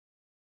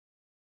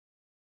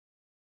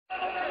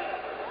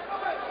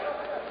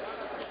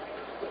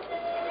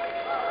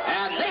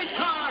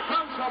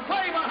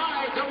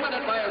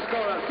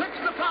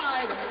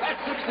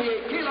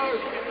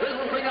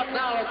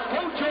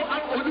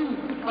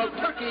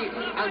Turkey,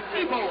 and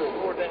Ibo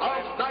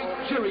of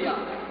Nigeria.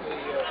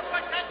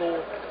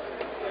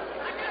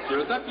 Sur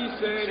le tapis,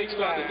 c'est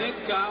l'histoire de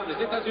Nedgar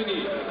des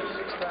États-Unis.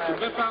 Se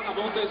prépare à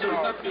monter sur le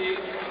tapis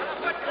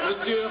le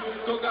Turc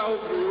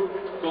Gogolishvili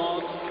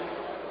contre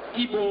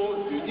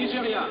Ibo du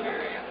Nigeria.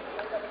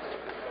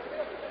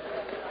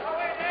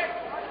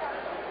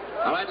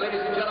 All right,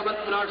 ladies and gentlemen,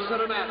 in our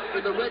center mat,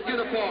 in the red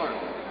uniform,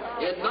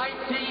 in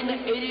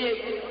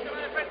 1988,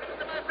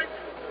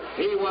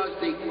 he was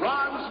the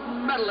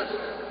bronze medalist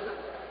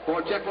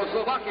for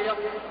Czechoslovakia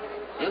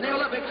in the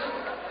Olympics,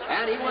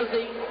 and he was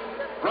the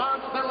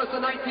bronze medalist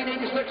in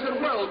 1986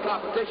 in world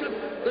competition.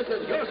 This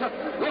is Jozef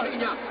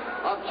Lohyna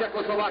of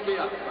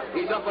Czechoslovakia.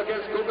 He's up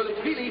against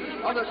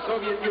Gogolishvili of the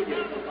Soviet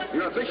Union.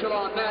 Your official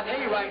on mat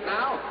A right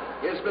now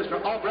is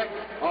Mr. Albrecht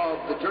of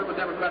the German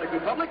Democratic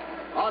Republic.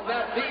 On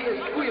mat B is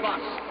Jozef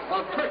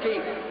of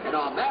Turkey. And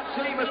on mat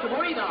C, Mr.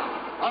 Lohyna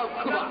of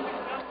Cuba.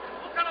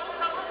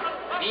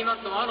 言いま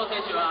すと、あの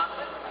選手は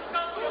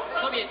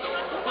ソビエト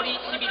ゴゴリ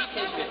シビリ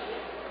選手です。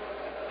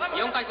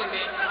4回戦で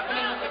昨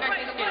年の世界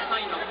選手権3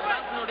位のフ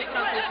ランスのレク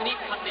ラン選手に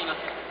勝っています。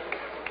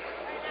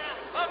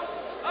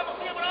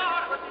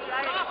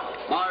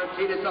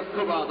Martinez of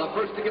Cuba, the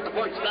first to get the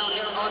points down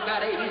here on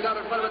mat A. He's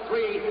out in front of it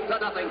 3-0.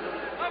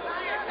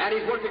 And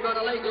he's working on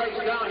a leg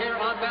lace down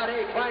here on mat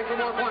A, trying for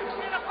more points.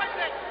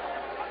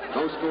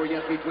 No score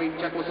yet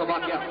between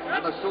Czechoslovakia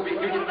and the Soviet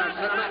Union in our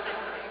center mat.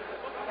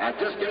 And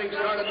just getting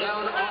started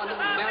down on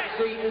mat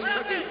C is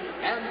Turkey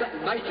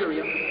and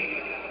Nigeria.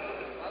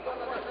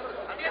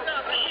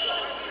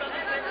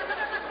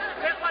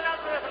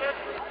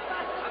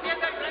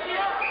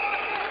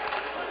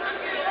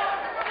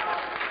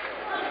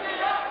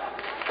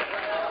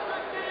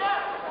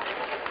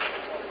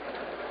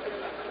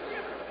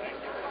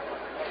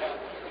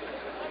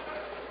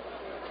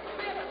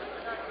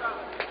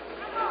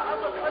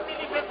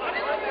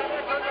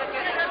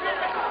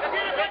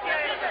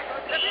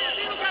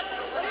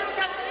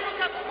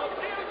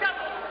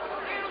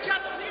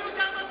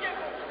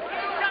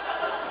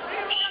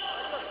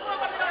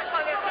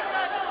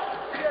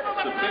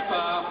 Se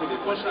prépare pour les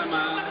prochains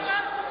matchs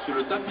sur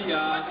le tapis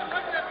A.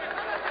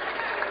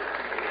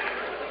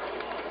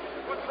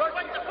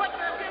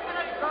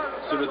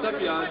 Sur le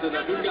tapis A de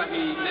la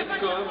Bulgarie,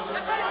 Netkov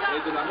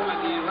et de la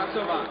Roumanie,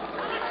 Rasova.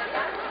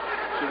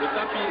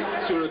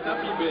 Sur le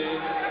tapis B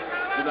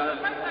de la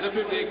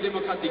République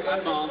démocratique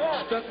allemande,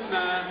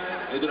 Stöttner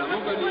et de la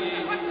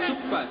Mongolie,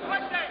 Sukpat.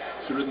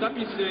 Sur le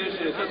tapis C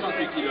chez les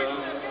 68 kg,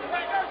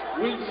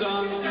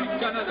 Wilson du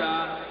Canada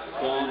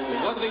contre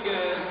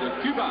Rodriguez de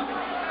Cuba.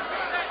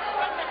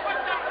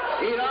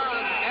 Iran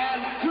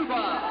and Cuba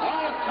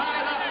all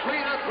tied up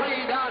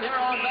 3-3 down here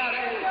on mat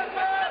A.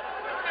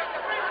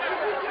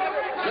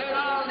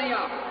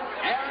 Zidania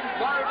and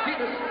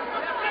Martinez.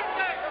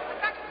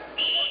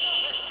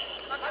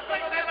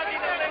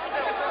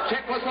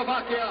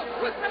 Czechoslovakia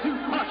with 2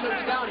 cautions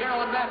down here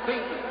on mat B.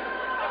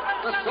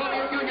 The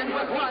Soviet Union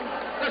with 1.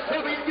 The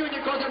Soviet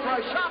Union goes in for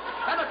a shot,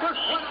 and the first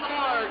point on the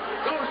board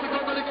goes to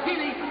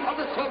Gogolishvili of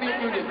the Soviet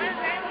Union.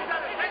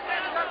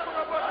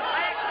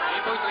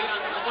 ポイントイラン、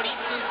残り1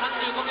分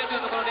35秒とい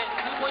うところで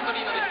2ポイント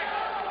リードです。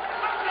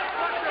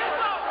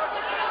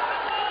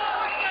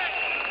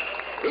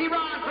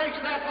Iran breaks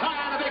that tie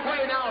in a big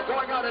way now,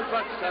 going out in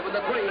front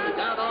 7-3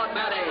 down on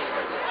mat A.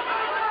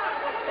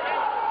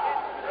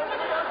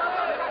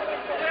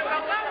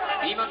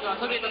 言いますは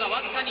ソビエトが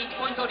わずかに1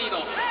ポイントリー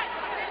ド。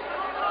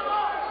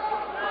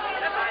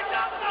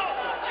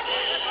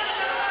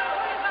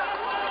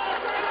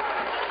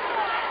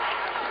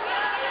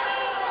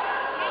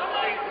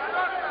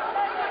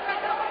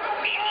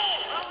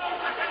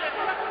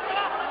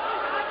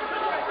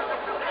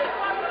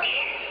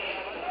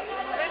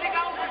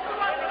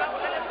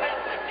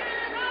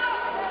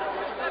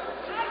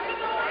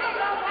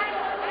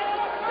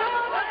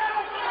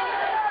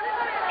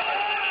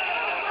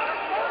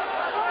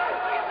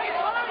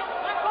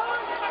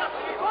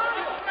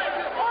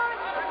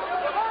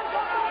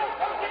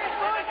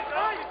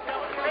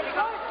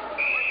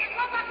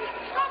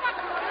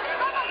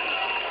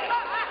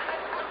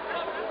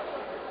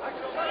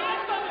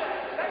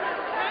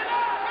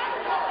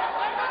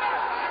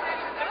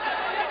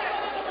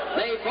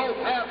They both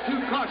have 2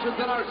 cautions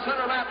in our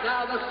center mat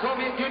now, the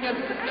Soviet Union,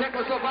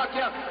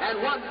 Czechoslovakia,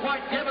 and 1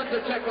 point given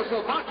to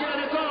Czechoslovakia,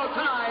 and it's all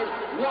tied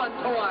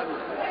 1-1.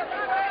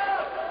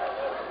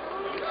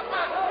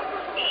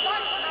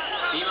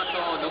 言います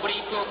と、残り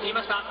1分を切り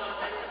ました。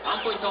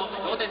1ポイント、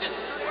同点です。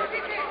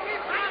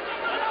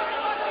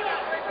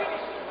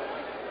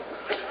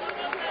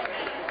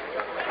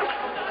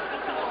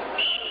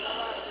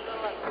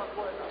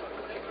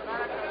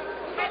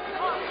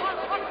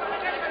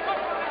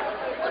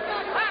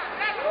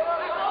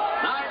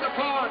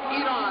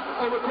Iran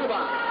over Cuba.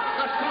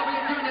 The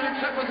Soviet Union and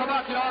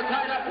Czechoslovakia all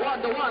tied up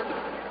 1-1.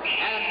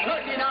 And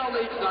Turkey now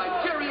leads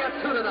Nigeria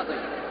 2-0.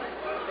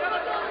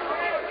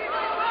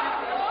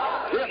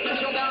 The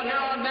official down here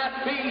on mat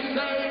B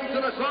saying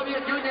to the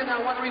Soviet Union, I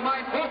want to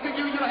remind both of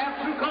you, you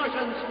have 2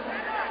 cautions.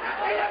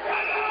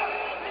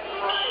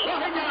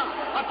 Lohyna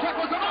of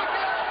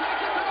Czechoslovakia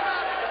takes it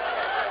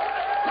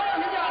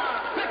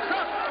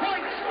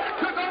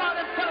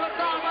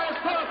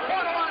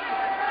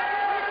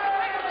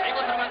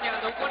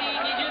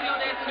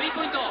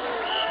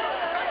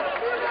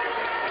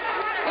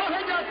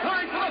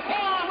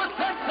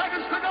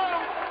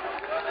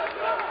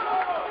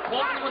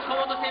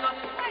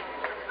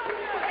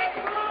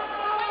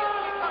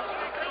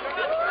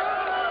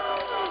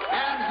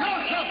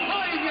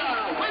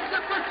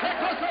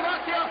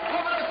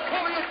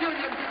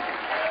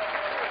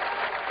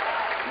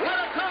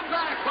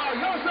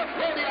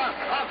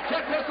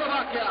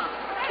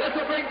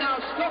to bring now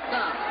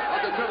Stokna of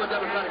the German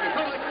Democratic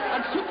Republic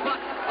and Suppat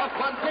of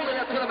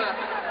Mongolia to the mat.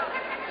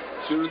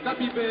 Sur le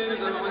tapis B,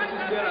 nous avons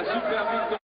assisté à la super victoire.